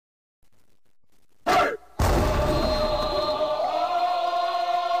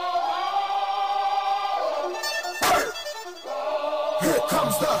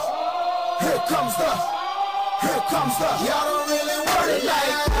here comes the, y'all don't really want it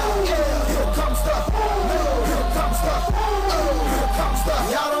like, here comes the, here comes the, here comes the,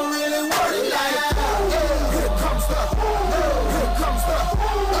 y'all don't really want it like, here comes the, here comes the,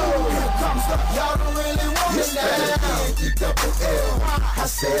 here comes the, y'all don't really want it like, double L. I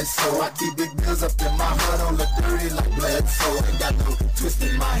said so, I keep big bills up in my heart, on the dirty like blood, so ain't got no twist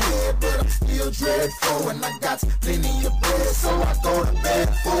in my head, but I'm still dreadful, and I got plenty of bread, so I go to bed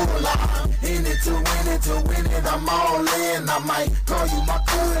full. I'm in it to win it, to win it, I'm all in. I might call you my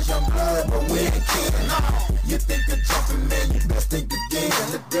cuz, young blood, but we ain't kin. You think of jumping, man, you best think again.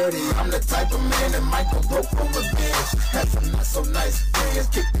 The dirty, I'm the type of man that might go broke for revenge. Had some not so nice friends,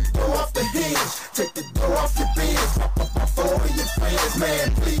 kick the door off the hinge, take the door off your bins, pop up off all of your friends.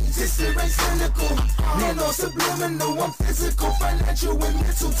 Man, please, this shit ain't cynical, man, no subliminal. I'm physical, financial, and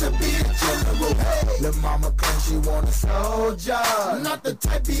mental to be a general. Hey, lil' mama claims she want a soldier, not the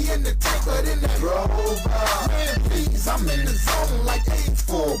type be in the tank, but in that Rover. Man, please, I'm in the zone like AIDS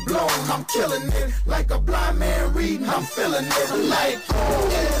full blown. I'm killing it like a blind man reading. I'm feeling it like,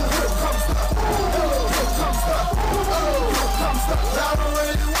 here comes the, here comes the, here comes the. Y'all don't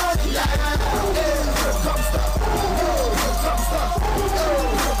really want it like, here comes the, here comes the,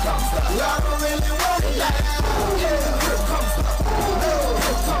 here comes the. Y'all don't really want it like, here comes the,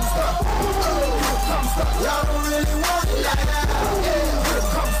 here comes the, here comes the. Y'all don't really want it like, here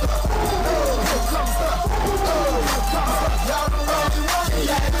comes the, here comes the, here comes the. Y'all don't really want it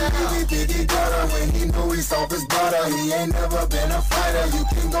like, Biggie gutter when he knew he soft his butter. He ain't never been a fighter. You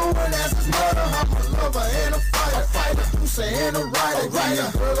can go and ask his mother. I'm a lover and a fighter. You saying a writer. Give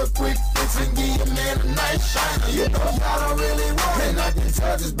your girl a quick fix and give your man a nice shiner. You know y'all don't really want it. And I can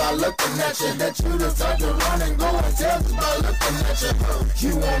tell just by looking at you that you the type to run and go and tell just by looking at you.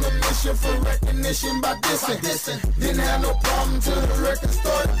 You on a mission for recognition by dissing. Didn't have no problem till the record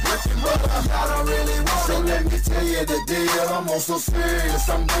started breaking. But y'all don't really want it. So let me tell you the deal. I'm on so serious,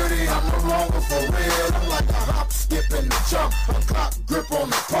 I'm dirty, I'm no longer for real. I'm like a hop, skip, and a jump, a clock grip on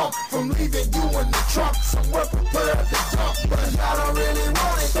the pump, from leaving you in the trunk, somewhere prepared to dump. But y'all don't really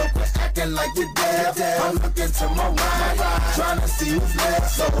want it, so quit acting like you're dead. I'm looking to my right, trying to see who's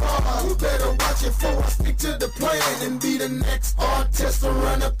left. So you better watch it before I stick to the plan and be the next artist to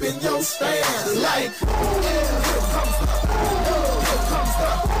run up in your stands. Like, here comes the, here comes the,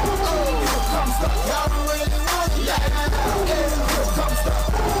 here comes the. Y'all don't really want it like, here comes the,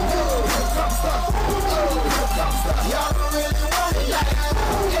 here comes the, here comes the. Y'all don't really want it like,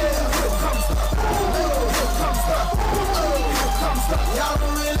 here comes the, here comes the, here comes the. Y'all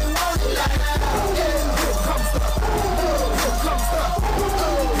don't really want it like, here comes the, here comes the,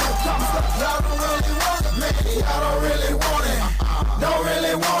 here comes the. Y'all don't really want it, man. Y'all don't really want it. Don't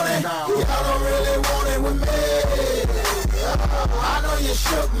really want it. Y'all don't really want it with me. I know you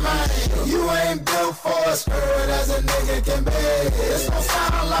shook, man. You ain't built for a skirt as a nigga can be. It's gon'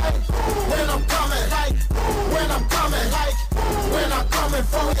 sound like when I'm coming, like when I'm coming, like when I'm coming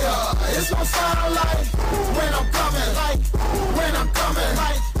for ya. It's gon' sound like when I'm coming, like when I'm coming,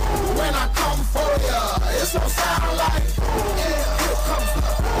 like when I come for ya. It's gon' sound like, here comes the,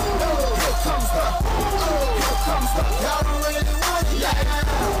 here comes the, here comes the. Y'all don't really want it like,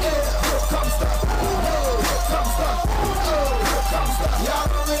 here comes the, here comes the, here comes the. Y'all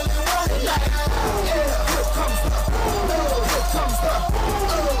don't really want it like.